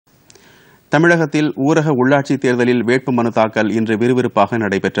தமிழகத்தில் ஊரக உள்ளாட்சி தேர்தலில் வேட்புமனு தாக்கல் இன்று விறுவிறுப்பாக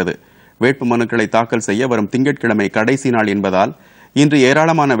நடைபெற்றது. வேட்புமனுக்களை தாக்கல் செய்ய வரும் திங்கட்கிழமை கடைசி நாள் என்பதால் இன்று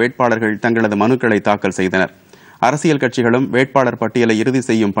ஏராளமான வேட்பாளர்கள் தங்களது மனுக்களை தாக்கல் செய்தனர். அரசியல் கட்சிகளும் வேட்பாளர் பட்டியலை இறுதி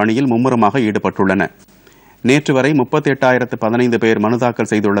செய்யும் பணியில் மும்முரமாக ஈடுபட்டுள்ளன. நேற்று வரை 38,015 பேர் மனு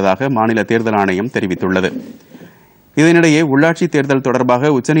தாக்கல் செய்துள்ளதாக மாநில தேர்தல் ஆணையம் தெரிவித்துள்ளது. இதனிடையே உள்ளாட்சி தேர்தல்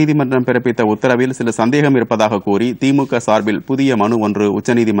தொடர்பாக உச்சநீதிமன்றம் பிறப்பித்த உத்தரவில் சில சந்தேகம் இருப்பதாக கூறி திமுக சார்பில் புதிய மனு ஒன்று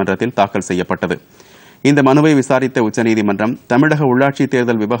உச்சநீதிமன்றத்தில் தாக்கல் செய்யப்பட்டது. இந்த மனுவை விசாரித்த உச்சநீதிமன்றம் தமிழக உள்ளாட்சி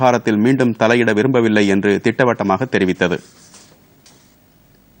தேர்தல் விவகாரத்தில் மீண்டும் தலையிட விரும்பவில்லை என்று திட்டவட்டமாக தெரிவித்தது.